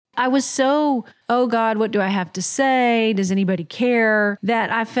I was so, oh God, what do I have to say? Does anybody care?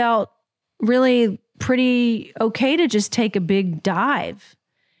 That I felt really pretty okay to just take a big dive.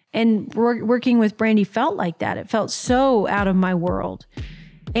 And working with Brandi felt like that. It felt so out of my world.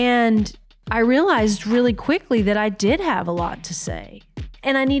 And I realized really quickly that I did have a lot to say.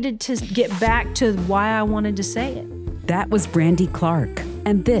 And I needed to get back to why I wanted to say it. That was Brandy Clark.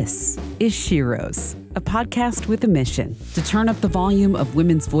 And this is SHERO's, a podcast with a mission to turn up the volume of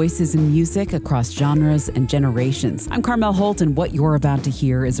women's voices in music across genres and generations. I'm Carmel Holt, and what you're about to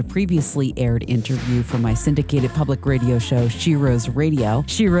hear is a previously aired interview from my syndicated public radio show, SHERO's Radio.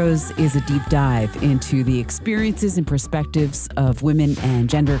 SHERO's is a deep dive into the experiences and perspectives of women and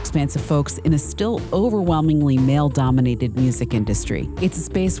gender-expansive folks in a still overwhelmingly male-dominated music industry. It's a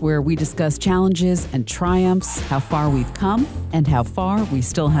space where we discuss challenges and triumphs, how far we've come, and how far we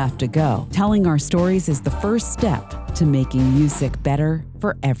still have to go. Telling our stories is the first step to making music better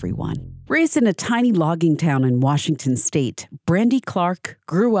for everyone. Raised in a tiny logging town in Washington state, Brandy Clark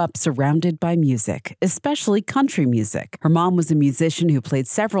grew up surrounded by music, especially country music. Her mom was a musician who played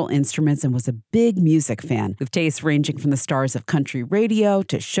several instruments and was a big music fan, with tastes ranging from the stars of country radio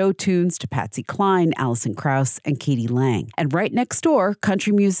to show tunes to Patsy Cline, Alison Krauss, and Katie Lang. And right next door,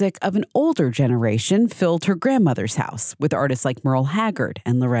 country music of an older generation filled her grandmother's house, with artists like Merle Haggard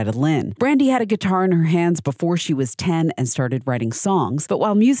and Loretta Lynn. Brandy had a guitar in her hands before she was 10 and started writing songs, but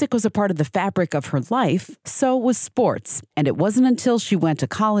while music was a part of the fabric of her life, so was sports. And it wasn't until she went to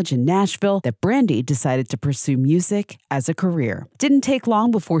college in Nashville that Brandy decided to pursue music as a career. Didn't take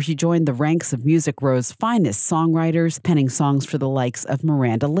long before she joined the ranks of Music Row's finest songwriters, penning songs for the likes of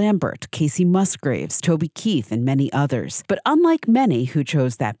Miranda Lambert, Casey Musgraves, Toby Keith, and many others. But unlike many who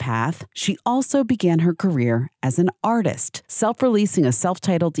chose that path, she also began her career as an artist, self-releasing a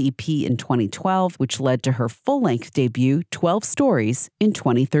self-titled EP in 2012, which led to her full-length debut, 12 Stories, in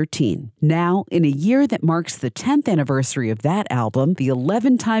 2013. Now, in a year that marks the 10th anniversary of that album, the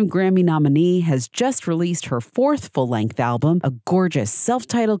 11-time Grammy nominee has just released her fourth full-length album, a gorgeous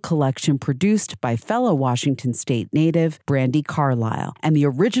self-titled collection produced by fellow Washington state native Brandi Carlile. And the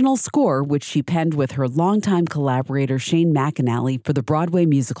original score, which she penned with her longtime collaborator Shane McAnally for the Broadway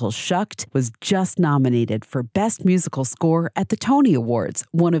musical Shucked, was just nominated for Best Musical Score at the Tony Awards,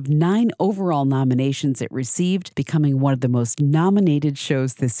 one of 9 overall nominations it received, becoming one of the most nominated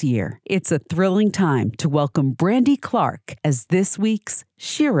shows this year. It's a thrilling time to welcome Brandy Clark as this week's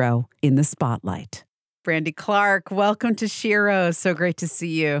SHERO in the Spotlight. Brandy Clark, welcome to SHERO. So great to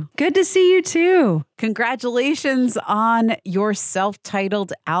see you. Good to see you too. Congratulations on your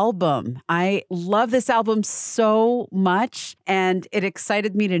self-titled album. I love this album so much, and it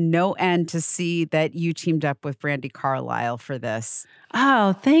excited me to no end to see that you teamed up with Brandi Carlile for this.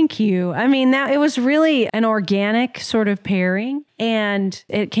 Oh, thank you. I mean, it was really an organic sort of pairing, and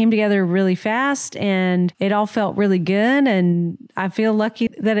it came together really fast, and it all felt really good, and I feel lucky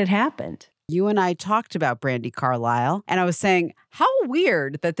that it happened. You and I talked about Brandi Carlile, and I was saying, how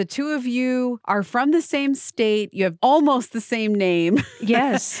weird that the two of you are from the same state. You have almost the same name.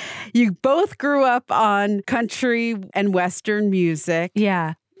 Yes. You both grew up on country and Western music.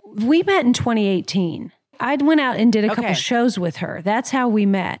 Yeah. We met in 2018. I went out and did a couple shows with her. That's how we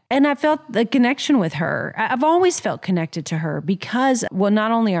met. And I felt the connection with her. I've always felt connected to her because, well, not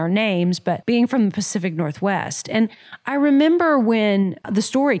only our names, but being from the Pacific Northwest. And I remember when the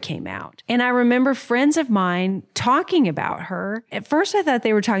story came out, and I remember friends of mine talking about her. At first, I thought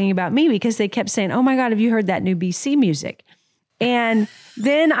they were talking about me because they kept saying, "Oh my God, have you heard that new BC music?" And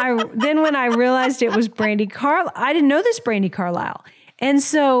then when I realized it was Brandi Carlile, I didn't know this Brandi Carlile. And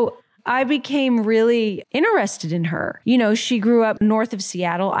so I became really interested in her. You know, she grew up north of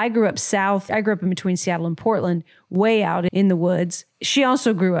Seattle. I grew up south. I grew up in between Seattle and Portland, way out in the woods. She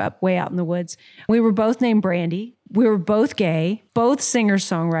also grew up way out in the woods. We were both named Brandy. We were both gay, both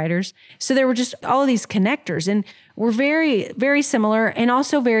singer-songwriters. So there were just all of these connectors, and we're very, very similar and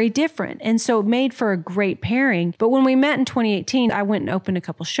also very different. And so it made for a great pairing. But when we met in 2018, I went and opened a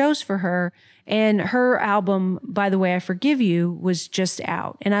couple shows for her. And her album, By the Way I Forgive You, was just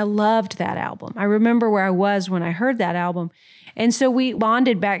out. And I loved that album. I remember where I was when I heard that album. And so we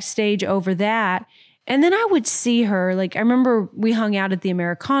bonded backstage over that. And then I would see her. Like, I remember we hung out at the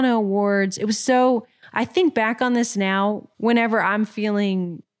Americana Awards. It was so, I think back on this now, whenever I'm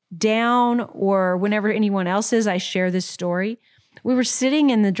feeling down or whenever anyone else is, I share this story. We were sitting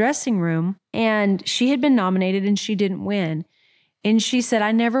in the dressing room, and she had been nominated and she didn't win. And she said,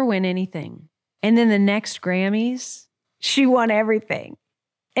 "I never win anything." And then the next Grammys, she won everything.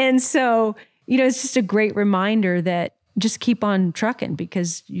 And so, you know, it's just a great reminder that just keep on trucking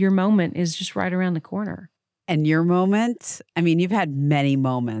because your moment is just right around the corner. And your moment? I mean, you've had many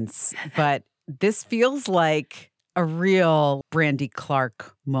moments, but this feels like a real Brandy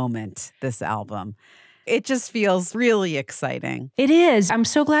Clark moment, this album. It just feels really exciting. It is. I'm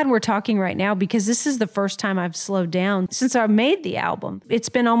so glad we're talking right now because this is the first time I've slowed down since I made the album. It's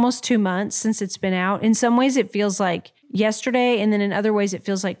been almost 2 months since it's been out. In some ways, it feels like yesterday, and then in other ways, it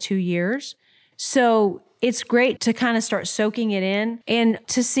feels like 2 years. So it's great to kind of start soaking it in and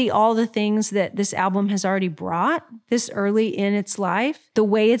to see all the things that this album has already brought this early in its life, the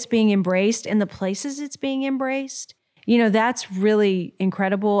way it's being embraced and the places it's being embraced. You know, that's really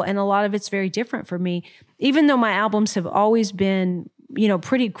incredible. And a lot of it's very different for me. Even though my albums have always been, you know,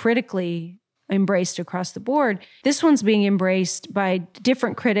 pretty critically embraced across the board, this one's being embraced by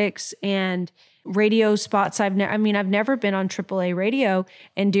different critics and radio spots. I've never been on AAA radio,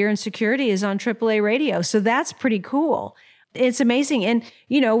 and Dear Insecurity is on AAA radio. So that's pretty cool. It's amazing. And,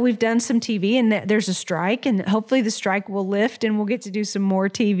 you know, we've done some TV and there's a strike, and hopefully the strike will lift and we'll get to do some more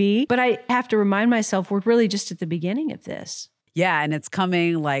TV. But I have to remind myself, we're really just at the beginning of this. Yeah, and it's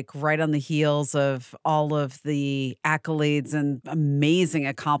coming like right on the heels of all of the accolades and amazing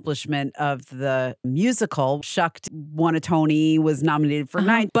accomplishment of the musical. Shucked won a Tony, was nominated for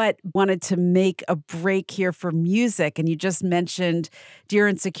 9, but wanted to make a break here for music. And you just mentioned Dear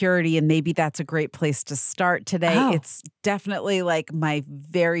Insecurity, and maybe that's a great place to start today. Oh. It's definitely like my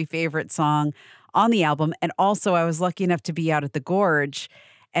very favorite song on the album. And also, I was lucky enough to be out at the Gorge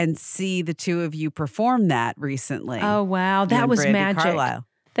and see the two of you perform that recently. Oh, wow. That was Brandi magic. Carlile.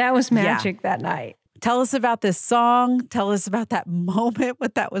 That was magic that night. Tell us about this song. Tell us about that moment,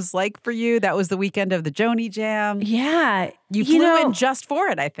 what that was like for you. That was the weekend of the Joni Jam. Yeah. You flew in just for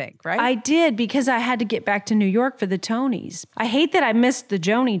it, I think, right? I did, because I had to get back to New York for the Tonys. I hate that I missed the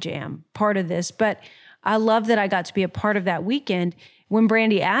Joni Jam part of this, but I love that I got to be a part of that weekend. When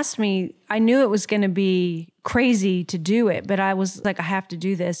Brandy asked me, I knew it was going to be crazy to do it, but I was like, I have to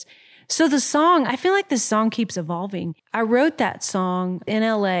do this. So the song, I feel like this song keeps evolving. I wrote that song in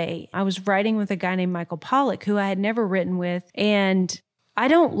LA. I was writing with a guy named Michael Pollack, who I had never written with. And I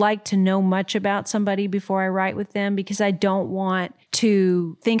don't like to know much about somebody before I write with them, because I don't want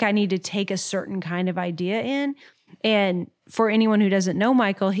to think I need to take a certain kind of idea in. And for anyone who doesn't know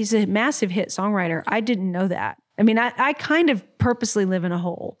Michael, he's a massive hit songwriter. I didn't know that. I mean, I kind of purposely live in a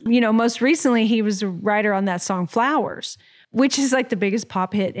hole. You know, most recently, he was a writer on that song Flowers, which is like the biggest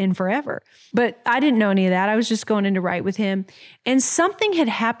pop hit in forever. But I didn't know any of that. I was just going in to write with him. And something had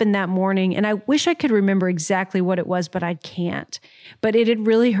happened that morning, and I wish I could remember exactly what it was, but I can't. But it had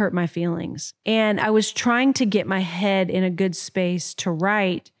really hurt my feelings. And I was trying to get my head in a good space to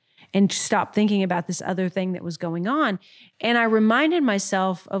write and stop thinking about this other thing that was going on. And I reminded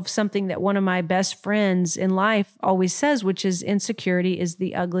myself of something that one of my best friends in life always says, which is insecurity is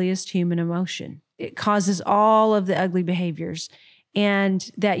the ugliest human emotion. It causes all of the ugly behaviors.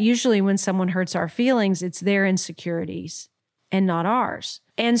 And that usually when someone hurts our feelings, it's their insecurities and not ours.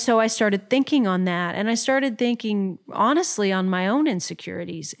 And so I started thinking on that. And I started thinking honestly on my own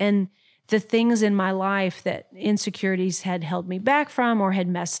insecurities and the things in my life that insecurities had held me back from or had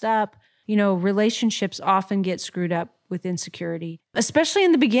messed up. You know, relationships often get screwed up with insecurity, especially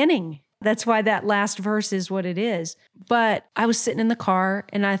in the beginning. That's why that last verse is what it is. But I was sitting in the car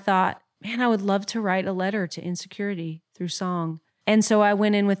and I thought, man, I would love to write a letter to insecurity through song. And so I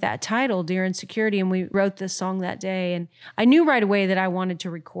went in with that title, Dear Insecurity, and we wrote this song that day. And I knew right away that I wanted to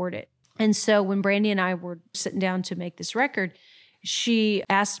record it. And so when Brandy and I were sitting down to make this record, she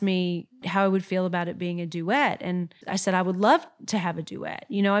asked me how I would feel about it being a duet. And I said, I would love to have a duet.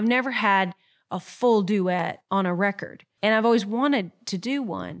 You know, I've never had a full duet on a record, and I've always wanted to do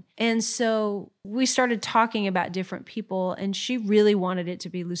one. And so we started talking about different people, and she really wanted it to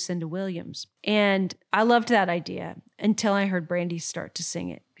be Lucinda Williams. And I loved that idea until I heard Brandy start to sing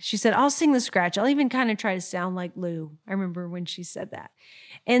it. She said, I'll sing the scratch. I'll even kind of try to sound like Lou. I remember when she said that.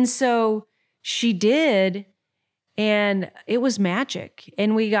 And so she did. And it was magic.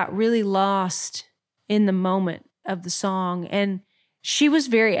 And we got really lost in the moment of the song. And she was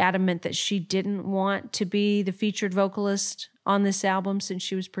very adamant that she didn't want to be the featured vocalist on this album since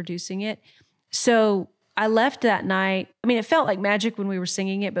she was producing it. So I left that night. I mean, it felt like magic when we were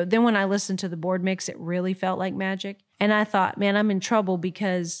singing it, but then when I listened to the board mix, it really felt like magic. And I thought, man, I'm in trouble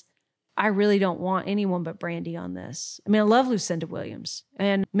because I really don't want anyone but Brandy on this. I mean, I love Lucinda Williams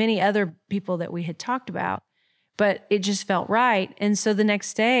and many other people that we had talked about, but it just felt right. And so the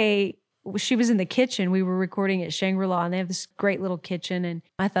next day, she was in the kitchen. We were recording at Shangri-La, and they have this great little kitchen. And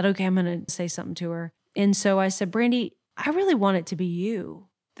I thought, okay, I'm going to say something to her. And so I said, Brandy, I really want it to be you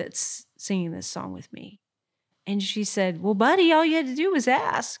that's singing this song with me. And she said, well, buddy, all you had to do was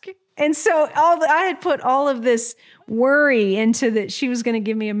ask. And so I had put all of this worry into that she was going to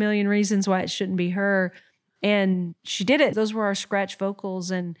give me a million reasons why it shouldn't be her. And she did it. Those were our scratch vocals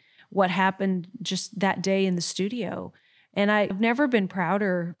and what happened just that day in the studio. And I've never been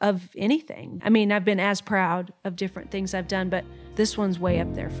prouder of anything. I mean, I've been as proud of different things I've done, but this one's way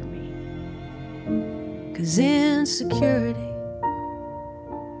up there for me. 'Cause insecurity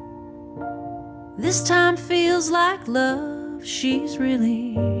this time feels like love. She's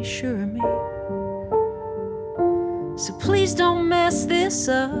really sure of me. So please don't mess this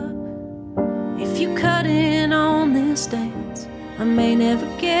up. If you cut in on this dance, I may never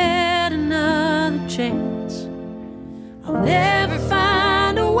get another chance. I'll never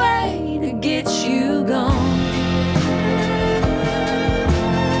find a way to get you gone.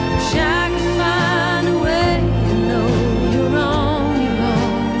 Wish I could find a way to know you're wrong, you're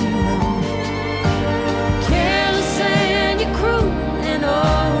wrong, you're wrong. Careless and you're cruel and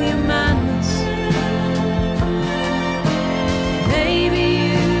oh, you're mindless. Maybe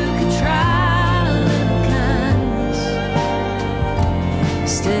you could try a little kindness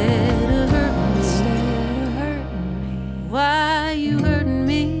instead of hurting me. Why you hurting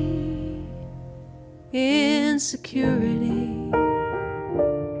me? Insecurity.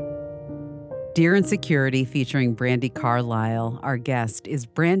 Dear Insecurity, featuring Brandi Carlile. Our guest is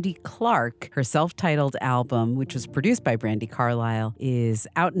Brandy Clark. Her self-titled album, which was produced by Brandi Carlile, is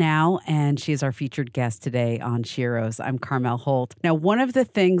out now, and she is our featured guest today on SHERO's. I'm Carmel Holt. Now, one of the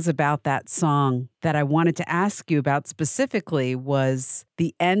things about that song that I wanted to ask you about specifically was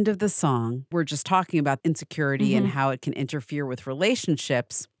the end of the song. We're just talking about insecurity and how it can interfere with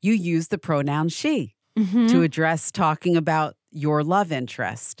relationships. You use the pronoun she to address talking about your love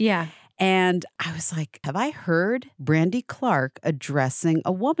interest. Yeah. And I was like, have I heard Brandy Clark addressing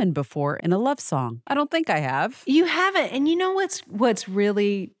a woman before in a love song? I don't think I have. You haven't. And you know what's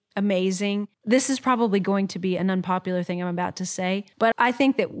really amazing? This is probably going to be an unpopular thing I'm about to say, but I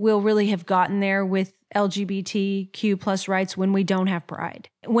think that we'll really have gotten there with LGBTQ plus rights when we don't have pride,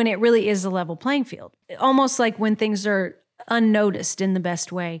 when it really is a level playing field. Almost like when things are unnoticed in the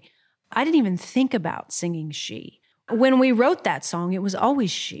best way. I didn't even think about singing she. When we wrote that song, it was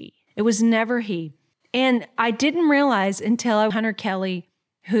always she. It was never he. And I didn't realize until Hunter Kelly,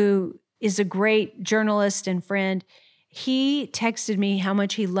 who is a great journalist and friend, he texted me how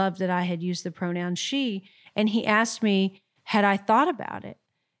much he loved that I had used the pronoun she. And he asked me, had I thought about it?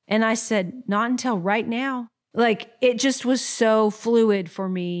 And I said, not until right now. Like, it just was so fluid for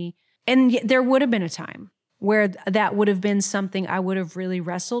me. And there would have been a time where that would have been something I would have really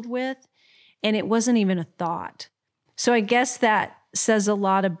wrestled with. And it wasn't even a thought. So I guess that says a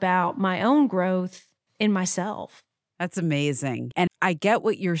lot about my own growth in myself. That's amazing. And I get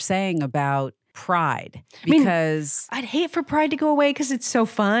what you're saying about pride, because I'd hate for pride to go away because it's so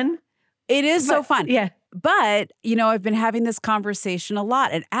fun. It is so fun. Yeah. But, you know, I've been having this conversation a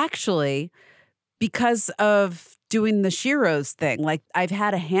lot. And actually, because of doing the SHERO's thing, like I've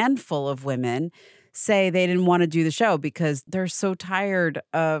had a handful of women say they didn't want to do the show because they're so tired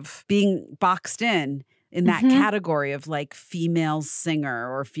of being boxed in that category of like female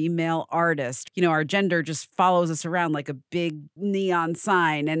singer or female artist. You know, our gender just follows us around like a big neon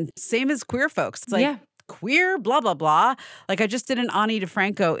sign. And same as queer folks. It's like queer, blah, blah, blah. Like I just did an Ani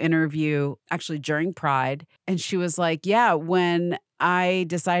DeFranco interview actually during Pride. And she was like, yeah, when I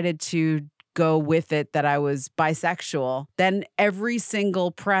decided to go with it that I was bisexual, then every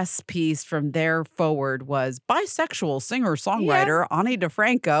single press piece from there forward was bisexual singer-songwriter Ani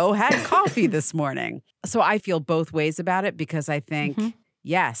DeFranco had coffee this morning. So I feel both ways about it because I think,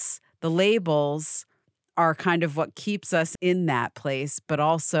 yes, the labels are kind of what keeps us in that place, but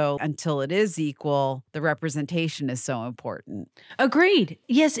also until it is equal, the representation is so important. Agreed.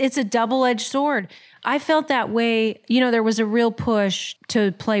 Yes, it's a double-edged sword. I felt that way. You know, there was a real push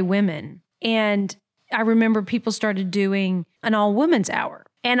to play women. And I remember people started doing an all-women's hour.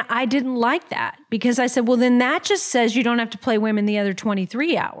 And I didn't like that because I said, well, then that just says you don't have to play women the other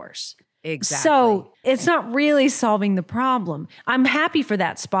 23 hours. Exactly. So it's not really solving the problem. I'm happy for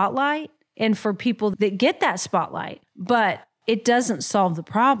that spotlight and for people that get that spotlight, but it doesn't solve the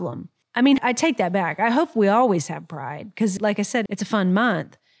problem. I mean, I take that back. I hope we always have pride because, like I said, it's a fun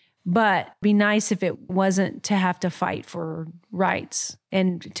month. But it'd be nice if it wasn't to have to fight for rights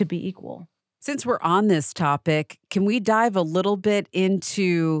and to be equal. Since we're on this topic, can we dive a little bit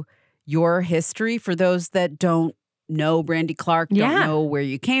into your history for those that don't know Brandy Clark, don't know where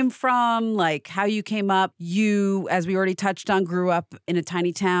you came from, like how you came up. You, as we already touched on, grew up in a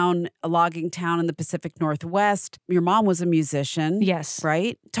tiny town, a logging town in the Pacific Northwest. Your mom was a musician. Yes.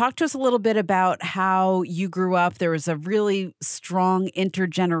 Right? Talk to us a little bit about how you grew up. There was a really strong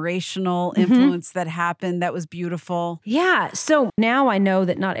intergenerational influence that happened that was beautiful. Yeah. So now I know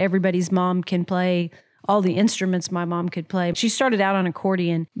that not everybody's mom can play all the instruments my mom could play. She started out on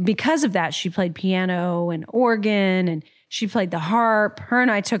accordion. Because of that, she played piano and organ, and she played the harp. Her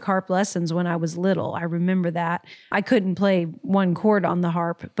and I took harp lessons when I was little. I remember that. I couldn't play one chord on the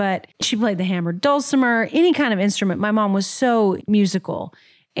harp, but she played the hammered dulcimer, any kind of instrument. My mom was so musical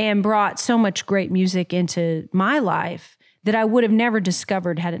and brought so much great music into my life that I would have never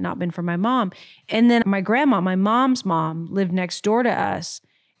discovered had it not been for my mom. And then my grandma, my mom's mom, lived next door to us.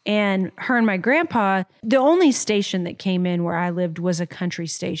 And her and my grandpa, the only station that came in where I lived was a country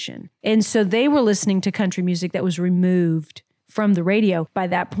station. And so they were listening to country music that was removed from the radio by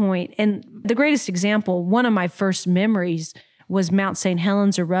that point. And the greatest example, one of my first memories was Mount St.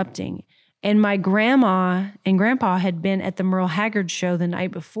 Helens erupting. And my grandma and grandpa had been at the Merle Haggard show the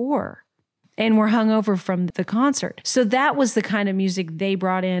night before and were hungover from the concert. So that was the kind of music they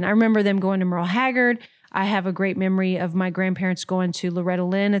brought in. I remember them going to Merle Haggard. I have a great memory of my grandparents going to Loretta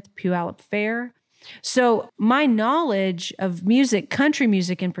Lynn at the Puyallup Fair. So my knowledge of music, country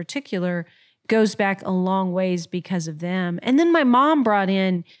music in particular, goes back a long ways because of them. And then my mom brought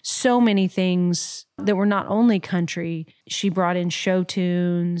in so many things that were not only country. She brought in show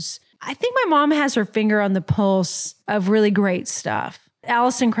tunes. I think my mom has her finger on the pulse of really great stuff.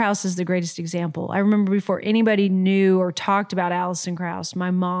 Alison Krauss is the greatest example. I remember before anybody knew or talked about Alison Krauss, my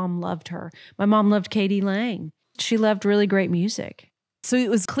mom loved her. My mom loved Katie Lang. She loved really great music. So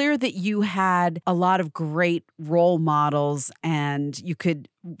it was clear that you had a lot of great role models, and you could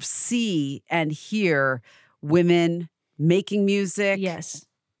see and hear women making music. Yes.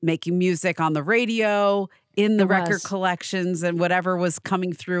 Making music on the radio, in the record collections, and whatever was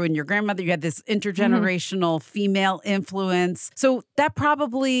coming through. And your grandmother, you had this intergenerational female influence. So that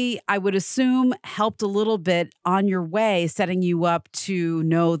probably, I would assume, helped a little bit on your way, setting you up to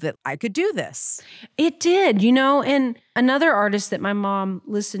know that I could do this. It did, you know, and another artist that my mom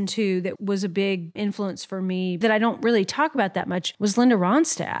listened to that was a big influence for me that I don't really talk about that much was Linda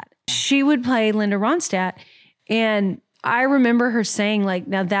Ronstadt. She would play Linda Ronstadt, and I remember her saying, like,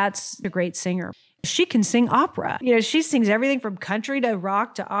 now that's a great singer. She can sing opera. You know, she sings everything from country to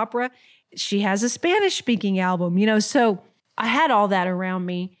rock to opera. She has a Spanish-speaking album, you know, so I had all that around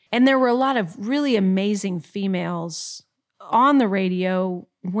me. And there were a lot of really amazing females on the radio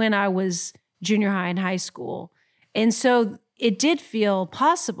when I was junior high and high school. And so it did feel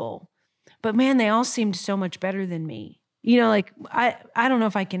possible. But man, they all seemed so much better than me. You know, like, I don't know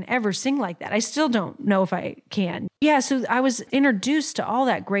if I can ever sing like that. I still don't know if I can. Yeah, so I was introduced to all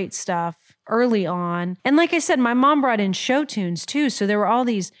that great stuff early on. And like I said, my mom brought in show tunes too. So there were all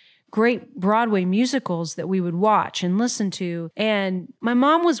these great Broadway musicals that we would watch and listen to. And my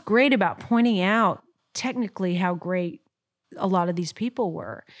mom was great about pointing out technically how great a lot of these people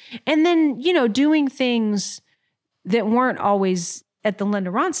were. And then, you know, doing things that weren't always at the Linda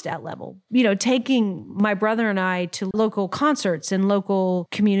Ronstadt level, you know, taking my brother and I to local concerts and local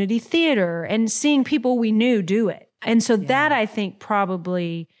community theater and seeing people we knew do it. And so that, I think,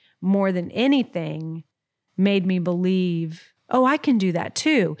 probably more than anything made me believe, oh, I can do that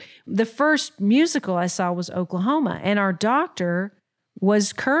too. The first musical I saw was Oklahoma, and our doctor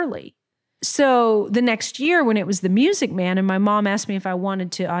was Curly. So the next year when it was The Music Man, and my mom asked me if I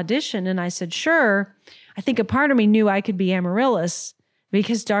wanted to audition, and I said, sure. I think a part of me knew I could be Amaryllis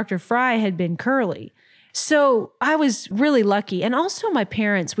because Dr. Fry had been Curly. So I was really lucky. And also my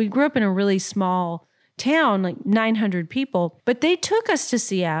parents, we grew up in a really small town, like 900 people, but they took us to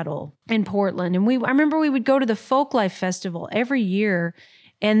Seattle and Portland. And I remember we would go to the Folklife Festival every year.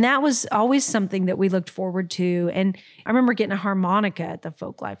 And that was always something that we looked forward to. And I remember getting a harmonica at the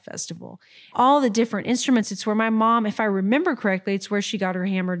Folklife Festival. All the different instruments. It's where my mom, if I remember correctly, it's where she got her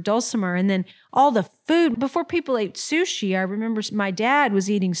hammered dulcimer. And then all the food. Before people ate sushi, I remember my dad was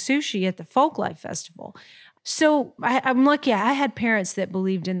eating sushi at the Folklife Festival. So I'm lucky. I had parents that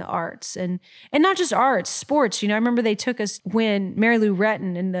believed in the arts and not just arts, sports. You know, I remember they took us when Mary Lou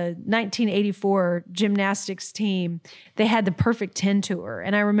Retton in the 1984 gymnastics team, they had the Perfect 10 tour.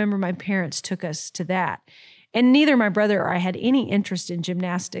 And I remember my parents took us to that. And neither my brother or I had any interest in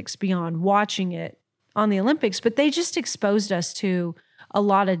gymnastics beyond watching it on the Olympics, but they just exposed us to a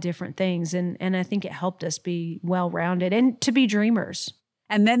lot of different things. And I think it helped us be well-rounded and to be dreamers.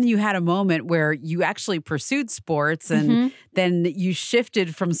 And then you had a moment where you actually pursued sports and then you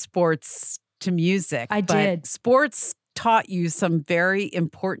shifted from sports to music. I did. Sports taught you some very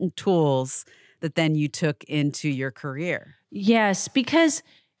important tools that then you took into your career. Yes, because,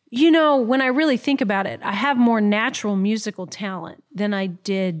 when I really think about it, I have more natural musical talent than I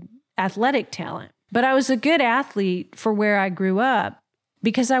did athletic talent. But I was a good athlete for where I grew up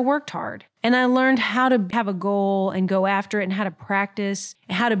because I worked hard. And I learned how to have a goal and go after it and how to practice,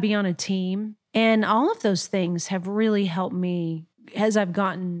 how to be on a team. And all of those things have really helped me as I've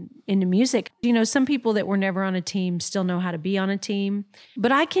gotten into music. Some people that were never on a team still know how to be on a team.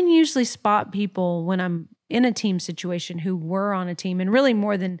 But I can usually spot people when I'm in a team situation who were on a team. And really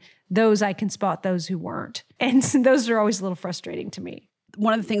more than those, I can spot those who weren't. And those are always a little frustrating to me.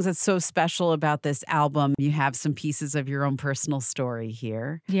 One of the things that's so special about this album, you have some pieces of your own personal story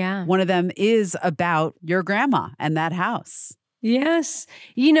here. Yeah. One of them is about your grandma and that house. Yes.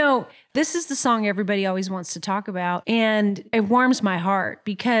 This is the song everybody always wants to talk about. And it warms my heart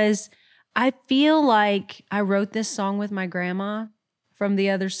because I feel like I wrote this song with my grandma from the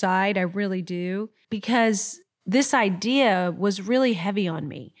other side. I really do. Because this idea was really heavy on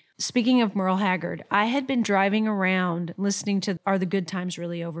me. Speaking of Merle Haggard, I had been driving around listening to Are the Good Times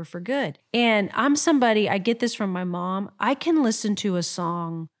Really Over for Good? And I'm somebody, I get this from my mom, I can listen to a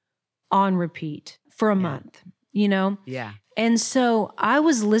song on repeat for a month, Yeah. And so I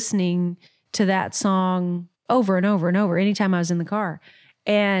was listening to that song over and over and over anytime I was in the car.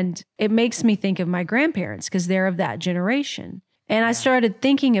 And it makes me think of my grandparents because they're of that generation. And I started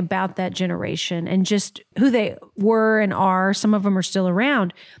thinking about that generation and just who they were and are. Some of them are still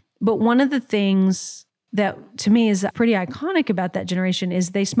around. But one of the things that to me is pretty iconic about that generation is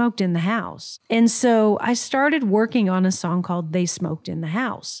they smoked in the house. And so I started working on a song called They Smoked in the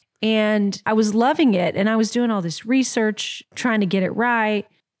House. And I was loving it. And I was doing all this research, trying to get it right.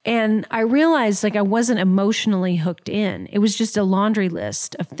 And I realized I wasn't emotionally hooked in. It was just a laundry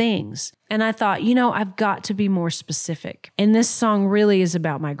list of things. And I thought, I've got to be more specific. And this song really is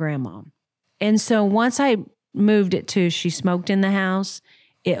about my grandma. And so once I moved it to She Smoked in the House,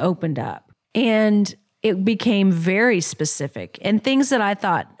 it opened up. And it became very specific. And things that I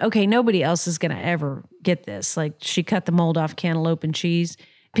thought, okay, nobody else is going to ever get this. Like she cut the mold off cantaloupe and cheese.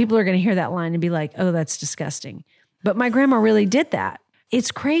 People are going to hear that line and be like, oh, that's disgusting. But my grandma really did that. It's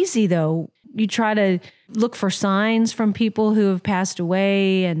crazy, though. You try to look for signs from people who have passed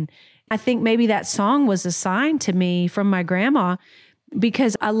away. And I think maybe that song was a sign to me from my grandma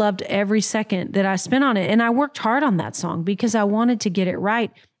because I loved every second that I spent on it. And I worked hard on that song because I wanted to get it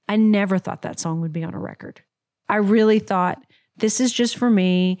right. I never thought that song would be on a record. I really thought, this is just for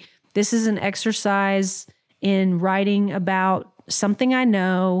me. This is an exercise in writing about something I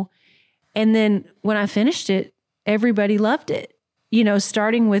know. And then when I finished it, everybody loved it.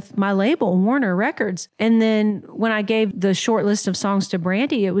 Starting with my label, Warner Records. And then when I gave the short list of songs to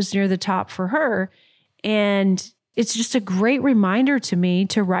Brandi, it was near the top for her. And it's just a great reminder to me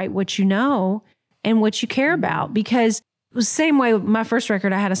to write what you know and what you care about. Because it was the same way with my first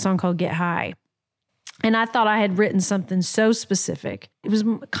record, I had a song called Get High. And I thought I had written something so specific. It was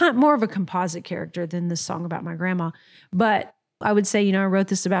kind of more of a composite character than this song about my grandma. But I would say, I wrote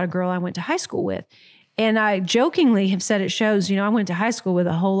this about a girl I went to high school with. And I jokingly have said at shows, I went to high school with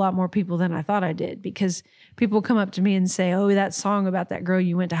a whole lot more people than I thought I did because people come up to me and say, oh, that song about that girl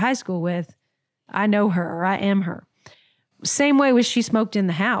you went to high school with, I know her or I am her. Same way with She Smoked in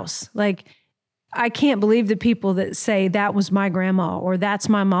the House. I can't believe the people that say that was my grandma or that's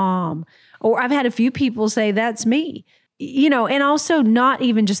my mom. Or I've had a few people say that's me, and also not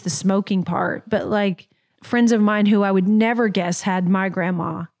even just the smoking part, but friends of mine who I would never guess had my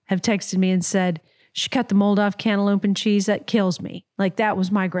grandma have texted me and said, she cut the mold off cantaloupe and cheese. That kills me. That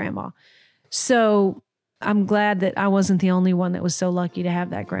was my grandma. So I'm glad that I wasn't the only one that was so lucky to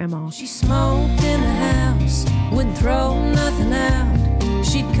have that grandma. She smoked in the house, wouldn't throw nothing out.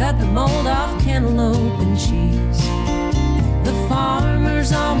 She'd cut the mold off cantaloupe and cheese. The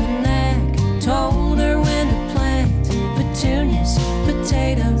farmer's almanac told her when to plant petunias,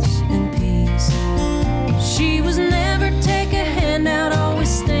 potatoes, and peas. She was never take a handout, always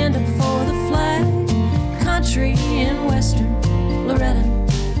stand up for the flag. Country and western, Loretta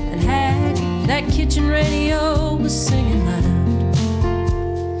and Hag. That kitchen radio was singing loud.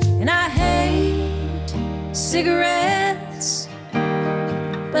 And I hate cigarettes,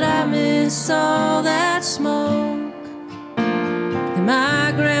 but I miss all that smoke that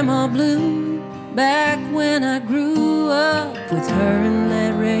my grandma blew back when I grew up with her and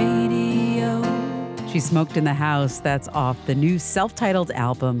that radio. She Smoked in the House. That's off the new self-titled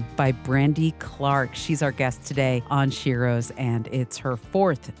album by Brandy Clark. She's our guest today on SHERO's, and it's her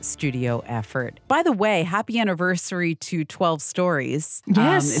 4th studio effort. By the way, happy anniversary to 12 Stories.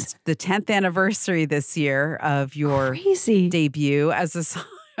 Yes. It's the 10th anniversary this year of your debut as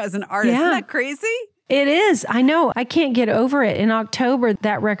an artist. Yeah. Isn't that crazy? It is. I know. I can't get over it. In October,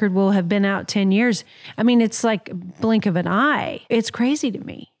 that record will have been out 10 years. I mean, it's like a blink of an eye. It's crazy to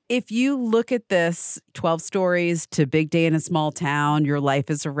me. If you look at this, 12 Stories to Big Day in a Small Town, Your Life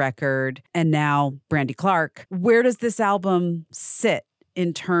is a Record, and now Brandy Clark, where does this album sit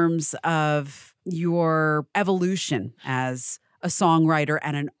in terms of your evolution as a songwriter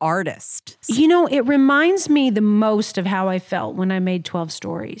and an artist? You know, it reminds me the most of how I felt when I made 12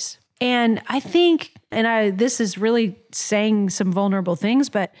 Stories. And I think, this is really saying some vulnerable things,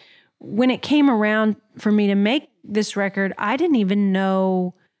 but when it came around for me to make this record, I didn't even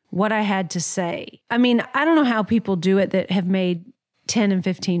know what I had to say. I mean, I don't know how people do it that have made 10 and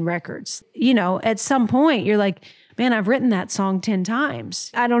 15 records. You know, at some point you're like, man, I've written that song 10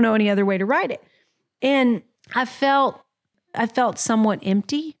 times. I don't know any other way to write it. And I felt somewhat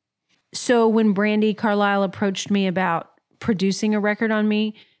empty. So when Brandi Carlile approached me about producing a record on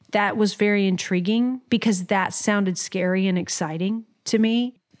me, that was very intriguing because that sounded scary and exciting to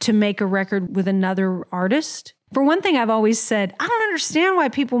me, to make a record with another artist. For one thing, I've always said, I don't understand why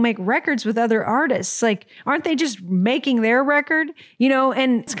people make records with other artists. Like, aren't they just making their record? You know,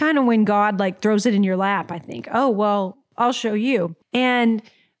 and it's kind of when God like throws it in your lap, I think, oh, well, I'll show you. And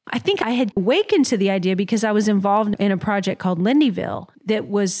I think I had awakened to the idea because I was involved in a project called Lindyville that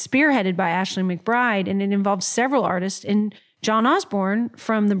was spearheaded by Ashley McBride, and it involved several artists, and John Osborne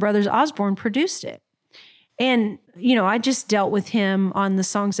from the Brothers Osborne produced it. And, you know, I just dealt with him on the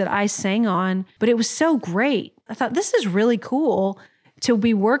songs that I sang on, but it was so great. I thought, this is really cool to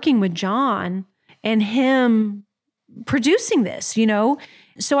be working with John and him producing this, you know?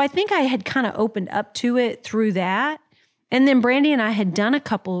 So I think I had kind of opened up to it through that. And then Brandi and I had done a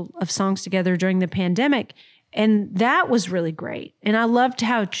couple of songs together during the pandemic, and that was really great. And I loved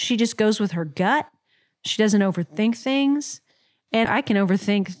how she just goes with her gut. She doesn't overthink things. And I can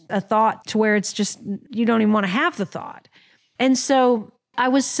overthink a thought to where it's just, you don't even want to have the thought. And so I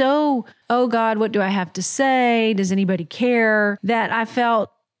was so, oh God, what do I have to say? Does anybody care? That I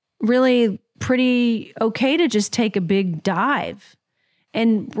felt really pretty okay to just take a big dive.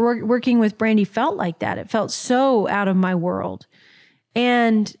 And working with Brandi felt like that. It felt so out of my world.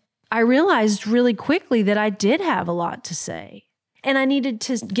 And I realized really quickly that I did have a lot to say. And I needed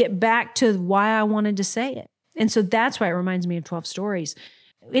to get back to why I wanted to say it. And so that's why it reminds me of 12 Stories.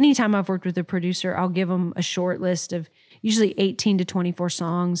 Anytime I've worked with a producer, I'll give them a short list of usually 18 to 24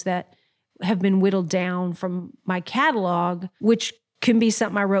 songs that have been whittled down from my catalog, which can be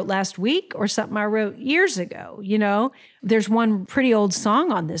something I wrote last week or something I wrote years ago. You know, there's one pretty old song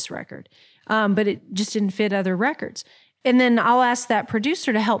on this record, but it just didn't fit other records. And then I'll ask that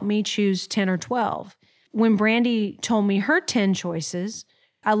producer to help me choose 10 or 12. When Brandi told me her 10 choices,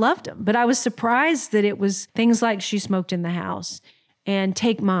 I loved them, but I was surprised that it was things like She Smoked in the House and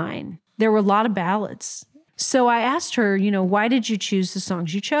Take Mine. There were a lot of ballads. So I asked her, you know, why did you choose the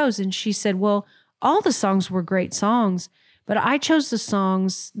songs you chose? And she said, well, all the songs were great songs, but I chose the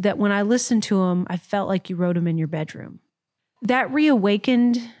songs that when I listened to them, I felt like you wrote them in your bedroom. That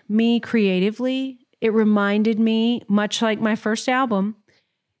reawakened me creatively. It reminded me, much like my first album,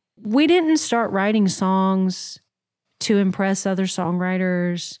 we didn't start writing songs to impress other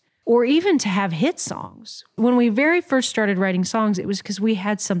songwriters or even to have hit songs. When we very first started writing songs, it was because we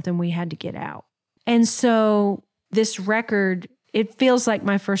had something we had to get out. And so this record, it feels like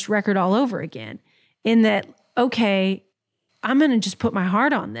my first record all over again in that, okay, I'm going to just put my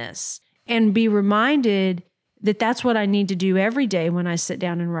heart on this and be reminded that that's what I need to do every day when I sit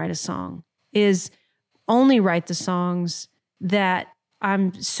down and write a song, is only write the songs that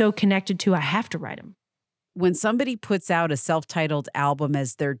I'm so connected to, I have to write them. When somebody puts out a self-titled album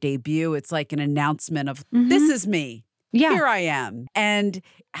as their debut, it's like an announcement of, this is me. Yeah. Here I am. And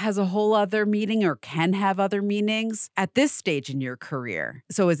has a whole other meaning or can have other meanings at this stage in your career.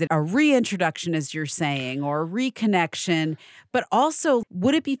 So is it a reintroduction, as you're saying, or a reconnection? But also,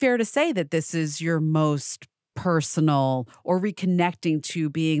 would it be fair to say that this is your most personal or reconnecting to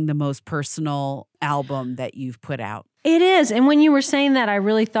being the most personal album that you've put out? It is. And when you were saying that, I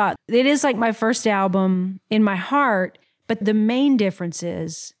really thought it is like my first album in my heart. But the main difference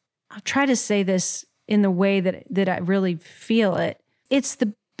is, I'll try to say this in the way that I really feel it. It's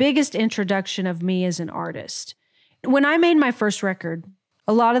the biggest introduction of me as an artist. When I made my first record,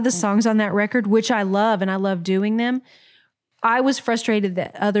 a lot of the songs on that record, which I love and I love doing them, I was frustrated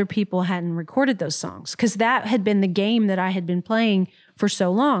that other people hadn't recorded those songs because that had been the game that I had been playing for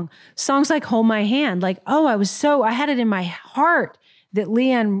so long. Songs like Hold My Hand, like, I had it in my heart that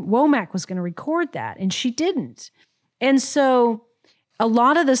Leanne Womack was going to record that, and she didn't. And so a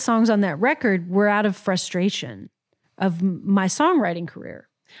lot of the songs on that record were out of frustration of my songwriting career.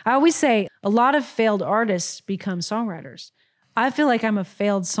 I always say a lot of failed artists become songwriters. I feel like I'm a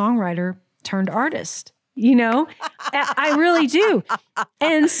failed songwriter turned artist. I really do.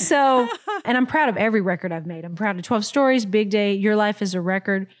 And I'm proud of every record I've made. I'm proud of 12 Stories, Big Day, Your Life is a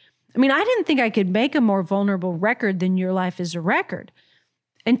Record. I mean, I didn't think I could make a more vulnerable record than Your Life is a Record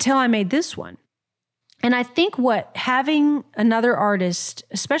until I made this one. And I think what having another artist,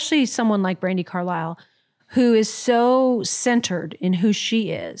 especially someone like Brandi Carlile, who is so centered in who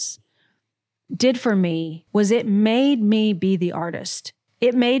she is, did for me was it made me be the artist.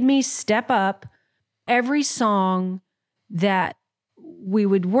 It made me step up. Every song that we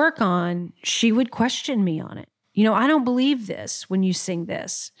would work on, she would question me on it. I don't believe this when you sing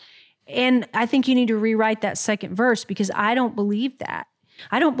this. And I think you need to rewrite that second verse because I don't believe that.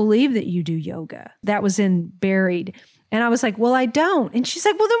 I don't believe that you do yoga. That was in Buried. And I was like, well, I don't. And she's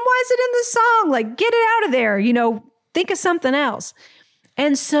like, well, then why is it in the song? Like, get it out of there. Think of something else.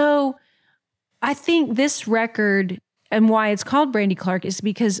 And so I think this record and why it's called Brandy Clark is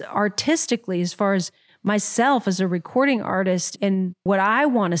because artistically, as far as myself as a recording artist and what I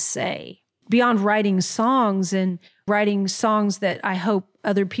want to say, beyond writing songs and writing songs that I hope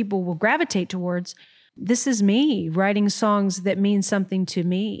other people will gravitate towards, this is me writing songs that mean something to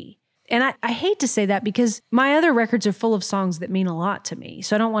me. And I hate to say that because my other records are full of songs that mean a lot to me.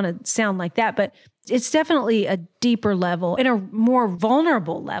 So I don't want to sound like that, but it's definitely a deeper level and a more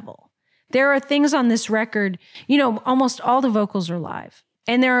vulnerable level. There are things on this record, almost all the vocals are live.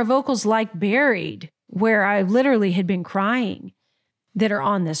 And there are vocals like Buried, where I literally had been crying, that are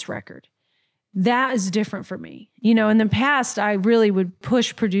on this record. That is different for me. In the past, I really would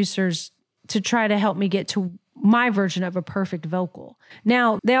push producers to try to help me get to my version of a perfect vocal.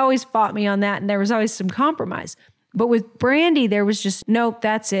 Now, they always fought me on that, and there was always some compromise. But with Brandy, there was just, nope,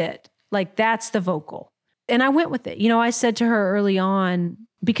 that's it. Like, that's the vocal. And I went with it. I said to her early on,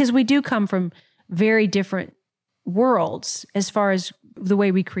 because we do come from very different worlds as far as the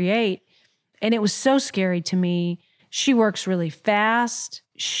way we create. And it was so scary to me. She works really fast.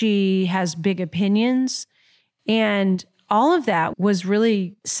 She has big opinions. And all of that was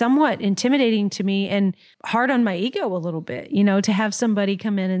really somewhat intimidating to me and hard on my ego a little bit, to have somebody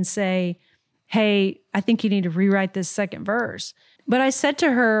come in and say, hey, I think you need to rewrite this second verse. But I said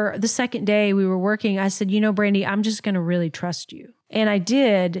to her the second day we were working, I said, Brandy, I'm just going to really trust you. And I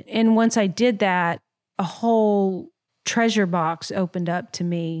did. And once I did that, a whole treasure box opened up to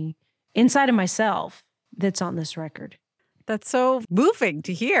me inside of myself that's on this record. That's so moving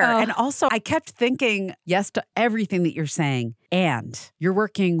to hear. And also, I kept thinking yes to everything that you're saying. And you're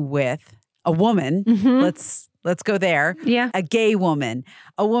working with a woman. Mm-hmm. Let's go there. Yeah. A gay woman,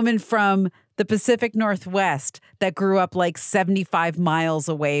 a woman from the Pacific Northwest that grew up like 75 miles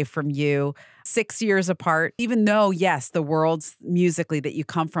away from you, 6 years apart. Even though, yes, the worlds musically that you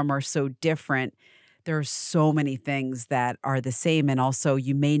come from are so different, there are so many things that are the same and also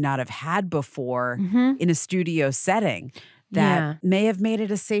you may not have had before in a studio setting that may have made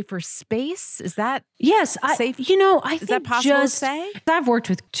it a safer space. Is that safe? I think that possible to say? I've worked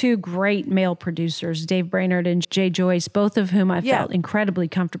with two great male producers, Dave Brainerd and Jay Joyce, both of whom I felt incredibly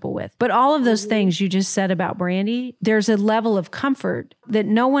comfortable with. But all of those things you just said about Brandy, there's a level of comfort that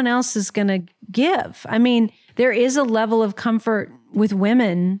no one else is going to give. I mean, there is a level of comfort with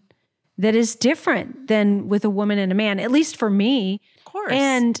women that is different than with a woman and a man, at least for me. Of course.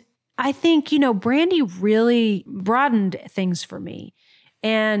 And I think, Brandy really broadened things for me.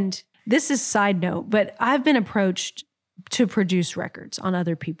 And this is side note, but I've been approached to produce records on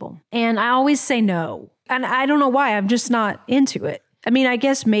other people. And I always say no. And I don't know why, I'm just not into it. I mean, I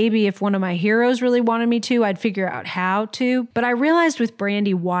guess maybe if one of my heroes really wanted me to, I'd figure out how to. But I realized with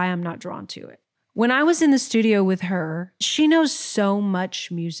Brandy why I'm not drawn to it. When I was in the studio with her, she knows so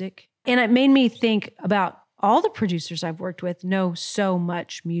much music. And it made me think about all the producers I've worked with know so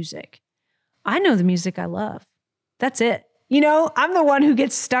much music. I know the music I love. That's it. I'm the one who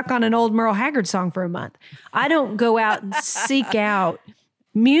gets stuck on an old Merle Haggard song for a month. I don't go out and seek out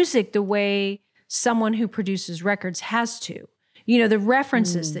music the way someone who produces records has to. The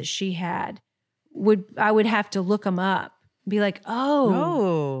references that she had, I would have to look them up and be like,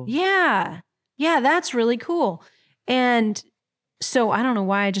 yeah, that's really cool. And so I don't know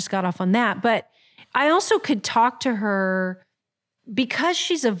why I just got off on that, but I also could talk to her because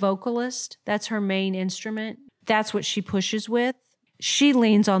she's a vocalist. That's her main instrument. that's what she pushes with. She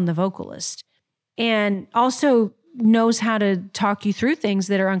leans on the vocalist and also knows how to talk you through things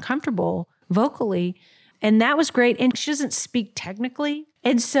that are uncomfortable vocally. And that was great. And she doesn't speak technically.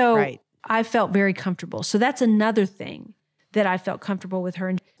 And so I felt very comfortable. So that's another thing that I felt comfortable with her.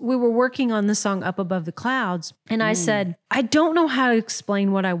 And we were working on the song Up Above the Clouds. And I said, I don't know how to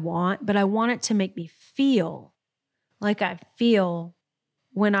explain what I want, but I want it to make me feel like I feel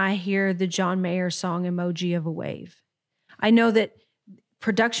when I hear the John Mayer song Emoji of a Wave. I know that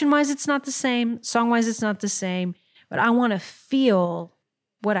production-wise it's not the same, song-wise it's not the same, but I want to feel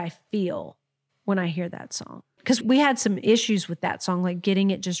what I feel when I hear that song. Because we had some issues with that song, like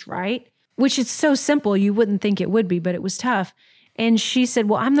getting it just right, which is so simple, you wouldn't think it would be, but it was tough. And she said,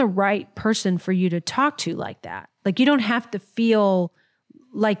 well, I'm the right person for you to talk to like that. Like, you don't have to feel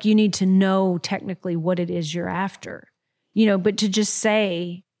like you need to know technically what it is you're after, you know, but to just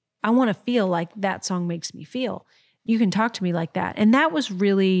say, I want to feel like that song makes me feel. You can talk to me like that. And that was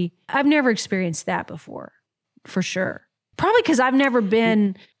really, I've never experienced that before, for sure. Probably because I've never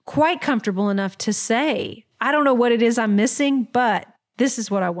been quite comfortable enough to say, I don't know what it is I'm missing, but this is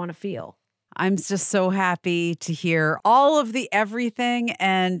what I want to feel. I'm just so happy to hear all of the everything,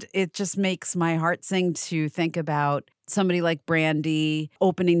 and it just makes my heart sing to think about somebody like Brandy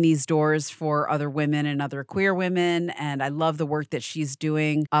opening these doors for other women and other queer women. And I love the work that she's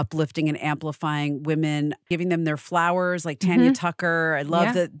doing, uplifting and amplifying women, giving them their flowers, like Tanya Tucker. I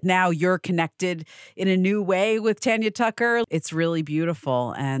love that now you're connected in a new way with Tanya Tucker. It's really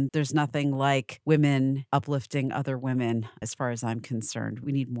beautiful. And there's nothing like women uplifting other women, as far as I'm concerned.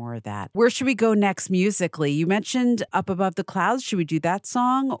 We need more of that. Where should we go next musically? You mentioned Up Above the Clouds. Should we do that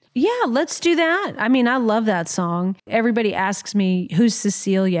song? Yeah, let's do that. I mean, I love that song. Everybody asks me, who's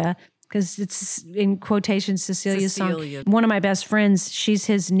Cecilia? Because it's in quotation, Cecilia's song. One of my best friends, she's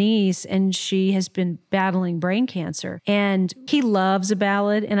his niece, and she has been battling brain cancer. And he loves a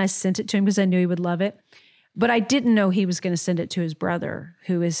ballad, and I sent it to him because I knew he would love it. But I didn't know he was going to send it to his brother,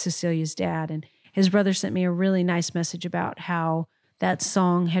 who is Cecilia's dad. And his brother sent me a really nice message about how that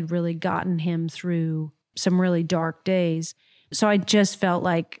song had really gotten him through some really dark days. So I just felt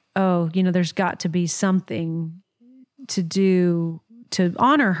like, oh, you know, there's got to be something to do to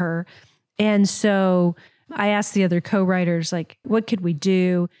honor her. And so I asked the other co-writers, like, what could we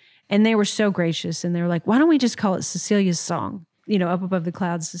do? And they were so gracious. And they were like, why don't we just call it Cecilia's song? You know, Up Above the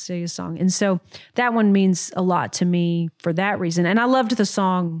Clouds, Cecilia's song. And so that one means a lot to me for that reason. And I loved the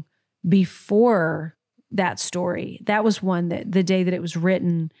song before that story. That was one that the day that it was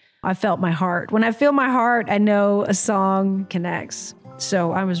written, I felt my heart. When I feel my heart, I know a song connects.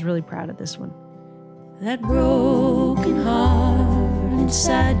 So I was really proud of this one. That broken heart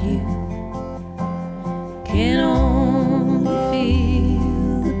inside you can only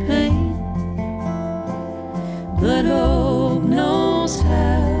feel the pain, but hope knows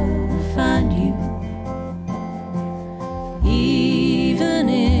how to find you, even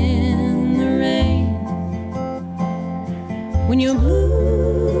in the rain. When your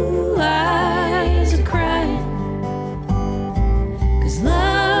blue eyes are crying, 'cause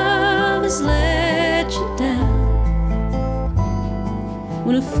love has let you down.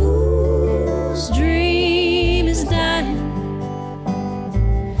 When a fool's dream is dying,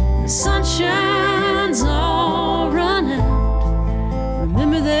 the sunshine's all run out,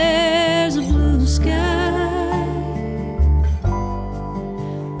 remember there's a blue sky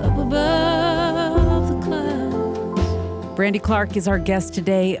up above the clouds. Brandy Clark is our guest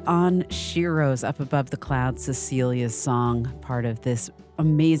today on SHERO's Up Above the Clouds, Cecilia's song, part of this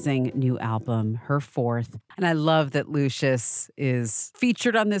amazing new album, her fourth. And I love that Lucius is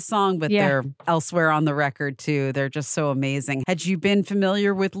featured on this song, but they're elsewhere on the record too. They're just so amazing. Had you been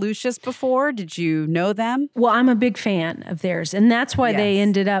familiar with Lucius before? Did you know them? Well, I'm a big fan of theirs, and that's why they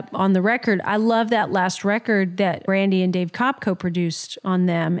ended up on the record. I love that last record that Brandy and Dave Kopp co-produced on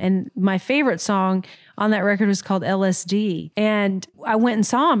them. And my favorite song on that record was called LSD. And I went and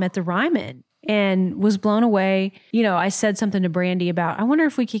saw him at the Ryman and was blown away. You know, I said something to Brandy about, I wonder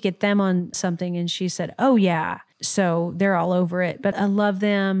if we could get them on something. And she said, oh yeah. So they're all over it. But I love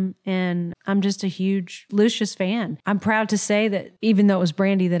them, and I'm just a huge Lucius fan. I'm proud to say that even though it was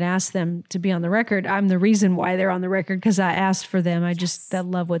Brandy that asked them to be on the record, I'm the reason why they're on the record, because I asked for them. I just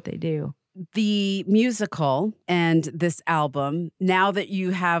love what they do. The musical and this album, now that you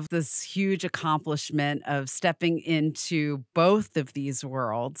have this huge accomplishment of stepping into both of these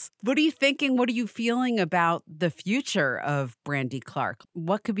worlds, what are you thinking? What are you feeling about the future of Brandy Clark?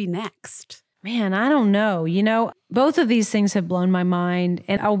 What could be next? Man, I don't know. You know, both of these things have blown my mind.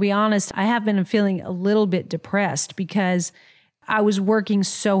 And I'll be honest, I have been feeling a little bit depressed because I was working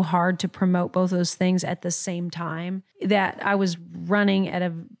so hard to promote both those things at the same time that I was running at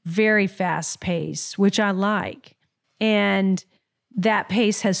a very fast pace, which I like. And that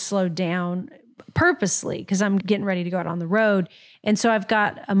pace has slowed down purposely because I'm getting ready to go out on the road. And so I've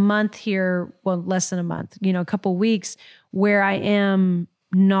got a month here, well, less than a month, a couple weeks where I am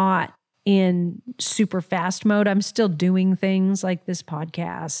not in super fast mode. I'm still doing things like this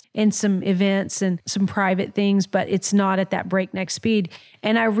podcast and some events and some private things, but it's not at that breakneck speed.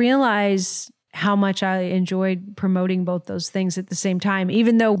 And I realize how much I enjoyed promoting both those things at the same time,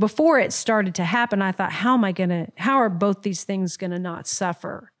 even though before it started to happen, I thought, how are both these things going to not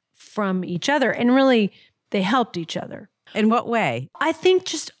suffer from each other? And really, they helped each other. In what way? I think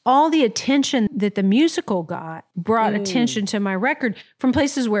just all the attention that the musical got brought attention to my record from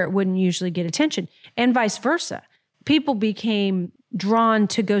places where it wouldn't usually get attention, and vice versa. People became drawn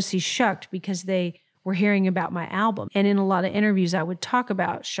to go see Shucked because they were hearing about my album. And in a lot of interviews, I would talk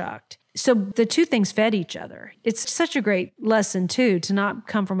about Shucked. So the two things fed each other. It's such a great lesson, too, to not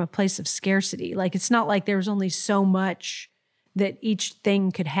come from a place of scarcity. Like, it's not like there was only so much that each thing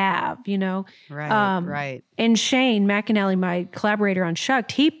could have, Right. And Shane McAnally, my collaborator on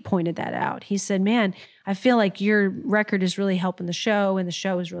Shucked, he pointed that out. He said, man, I feel like your record is really helping the show and the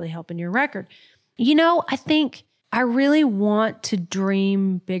show is really helping your record. I think I really want to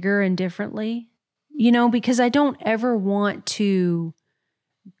dream bigger and differently, because I don't ever want to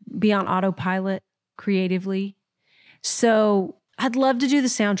be on autopilot creatively. So I'd love to do the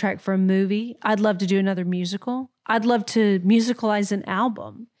soundtrack for a movie. I'd love to do another musical. I'd love to musicalize an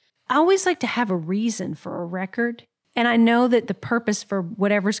album. I always like to have a reason for a record. And I know that the purpose for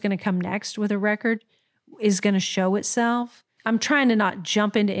whatever's going to come next with a record is going to show itself. I'm trying to not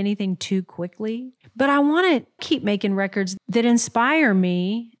jump into anything too quickly, but I want to keep making records that inspire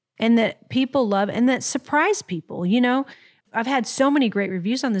me and that people love and that surprise people. I've had so many great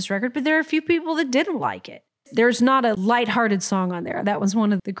reviews on this record, but there are a few people that didn't like it. There's not a lighthearted song on there. That was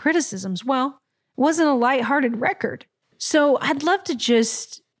one of the criticisms. Well, it wasn't a lighthearted record. So I'd love to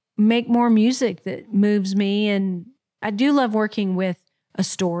just make more music that moves me. And I do love working with a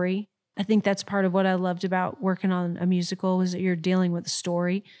story. I think that's part of what I loved about working on a musical is that you're dealing with a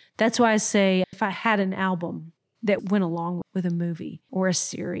story. That's why I say if I had an album that went along with a movie or a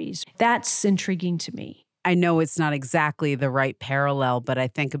series, that's intriguing to me. I know it's not exactly the right parallel, but I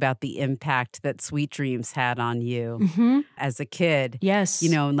think about the impact that Sweet Dreams had on you as a kid. Yes.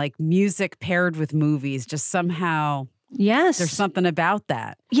 Like music paired with movies, just somehow. Yes. There's something about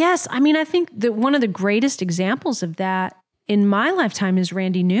that. Yes. I mean, I think that one of the greatest examples of that in my lifetime is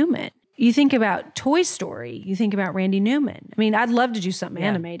Randy Newman. You think about Toy Story, you think about Randy Newman. I mean, I'd love to do something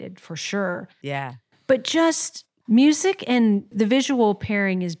animated for sure. Yeah. But just music and the visual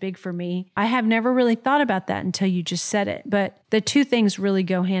pairing is big for me. I have never really thought about that until you just said it, but the two things really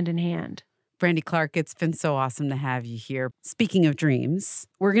go hand in hand. Brandy Clark, it's been so awesome to have you here. Speaking of dreams,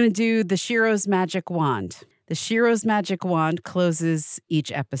 we're going to do the SHERO's Magic Wand. The SHERO's Magic Wand closes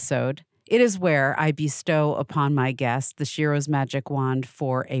each episode. It is where I bestow upon my guests the SHERO's Magic Wand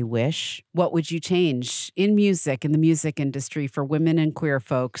for a wish. What would you change in music, in the music industry for women and queer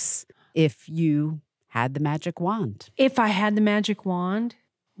folks if you had the magic wand? If I had the magic wand?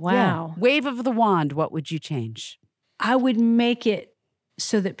 Wow. Yeah. Wave of the wand, what would you change? I would make it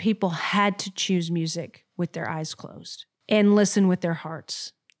so that people had to choose music with their eyes closed and listen with their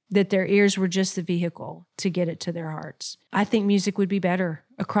hearts, that their ears were just the vehicle to get it to their hearts. I think music would be better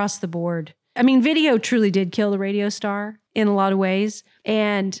across the board. I mean, video truly did kill the radio star in a lot of ways.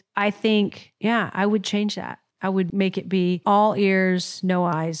 And I think, I would change that. I would make it be all ears, no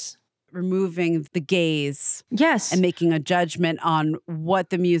eyes. Removing the gaze. Yes. And making a judgment on what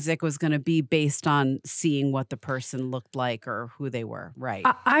the music was going to be based on seeing what the person looked like or who they were. Right.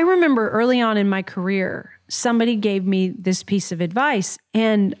 I remember early on in my career, somebody gave me this piece of advice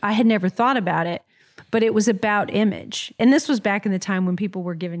and I had never thought about it, but it was about image. And this was back in the time when people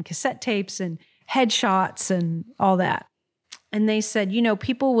were given cassette tapes and headshots and all that. And they said,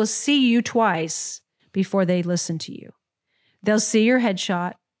 people will see you twice before they listen to you. They'll see your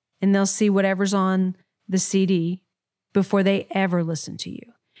headshot and they'll see whatever's on the CD before they ever listen to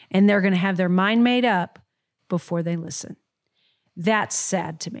you. And they're going to have their mind made up before they listen. That's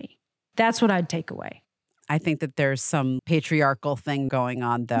sad to me. That's what I'd take away. I think that there's some patriarchal thing going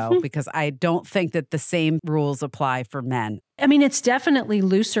on, though, because I don't think that the same rules apply for men. I mean, it's definitely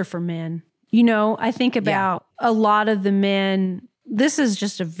looser for men. I think about a lot of the men. This is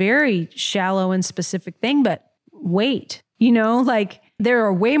just a very shallow and specific thing, but weight, there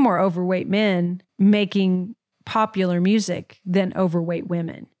are way more overweight men making popular music than overweight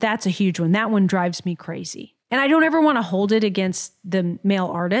women. That's a huge one. That one drives me crazy. And I don't ever want to hold it against the male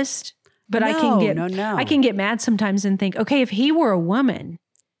artist, but I can get mad sometimes and think, okay, if he were a woman,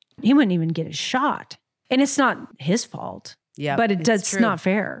 he wouldn't even get a shot. And it's not his fault. Yeah, but it's not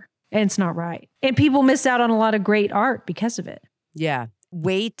fair and it's not right. And people miss out on a lot of great art because of it. Yeah.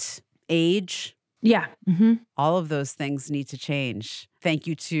 Weight, age. Yeah. Mm-hmm. All of those things need to change. Thank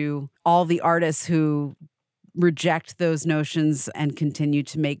you to all the artists who reject those notions and continue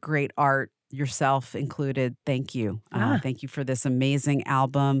to make great art, yourself included. Thank you. Thank you for this amazing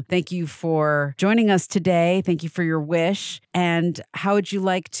album. Thank you for joining us today. Thank you for your wish. And how would you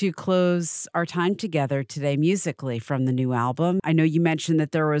like to close our time together today musically from the new album? I know you mentioned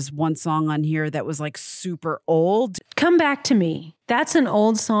that there was one song on here that was like super old. Come Back to Me. That's an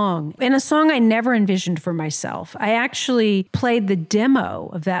old song and a song I never envisioned for myself. I actually played the demo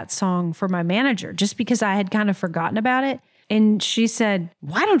of that song for my manager just because I had kind of forgotten about it. And she said,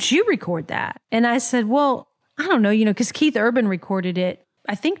 why don't you record that? And I said, well, I don't know, because Keith Urban recorded it,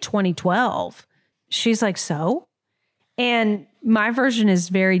 I think 2012. She's like, so? And my version is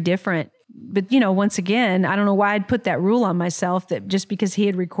very different. But, once again, I don't know why I'd put that rule on myself that just because he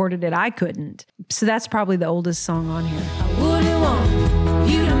had recorded it, I couldn't. So that's probably the oldest song on here. I wouldn't want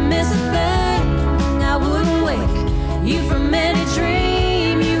you to miss a thing. I wouldn't wake you from any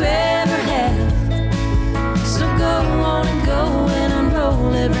dream you ever had. So go on and go and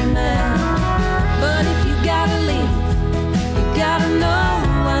unroll every night. But if you gotta leave, you gotta know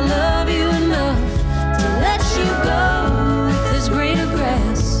I love you enough to let you go if there's greater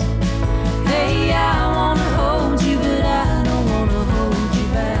grass. Hey, I wanna hold you, but I don't wanna hold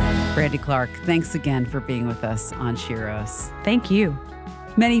you back. Brandy Clark, thanks again for being with us on SHERO's. Thank you.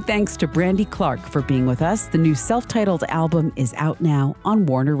 Many thanks to Brandy Clark for being with us. The new self-titled album is out now on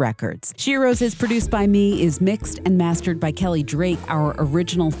Warner Records. SHERO's is produced by me, is mixed and mastered by Kelly Drake. Our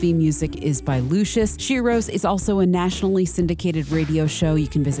original theme music is by Lucius. SHERO's is also a nationally syndicated radio show. You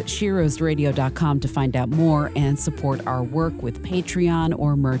can visit SHERO'sradio.com to find out more and support our work with Patreon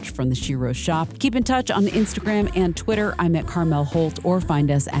or merch from the SHERO shop. Keep in touch on Instagram and Twitter. I'm at Carmel Holt, or find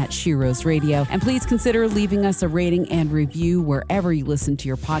us at SHERO's Radio. And please consider leaving us a rating and review wherever you listen to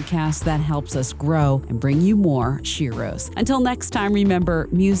your podcast. That helps us grow and bring you more SHERO's. Until next time, remember,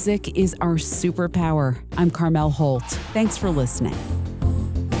 music is our superpower. I'm Carmel Holt. Thanks for listening.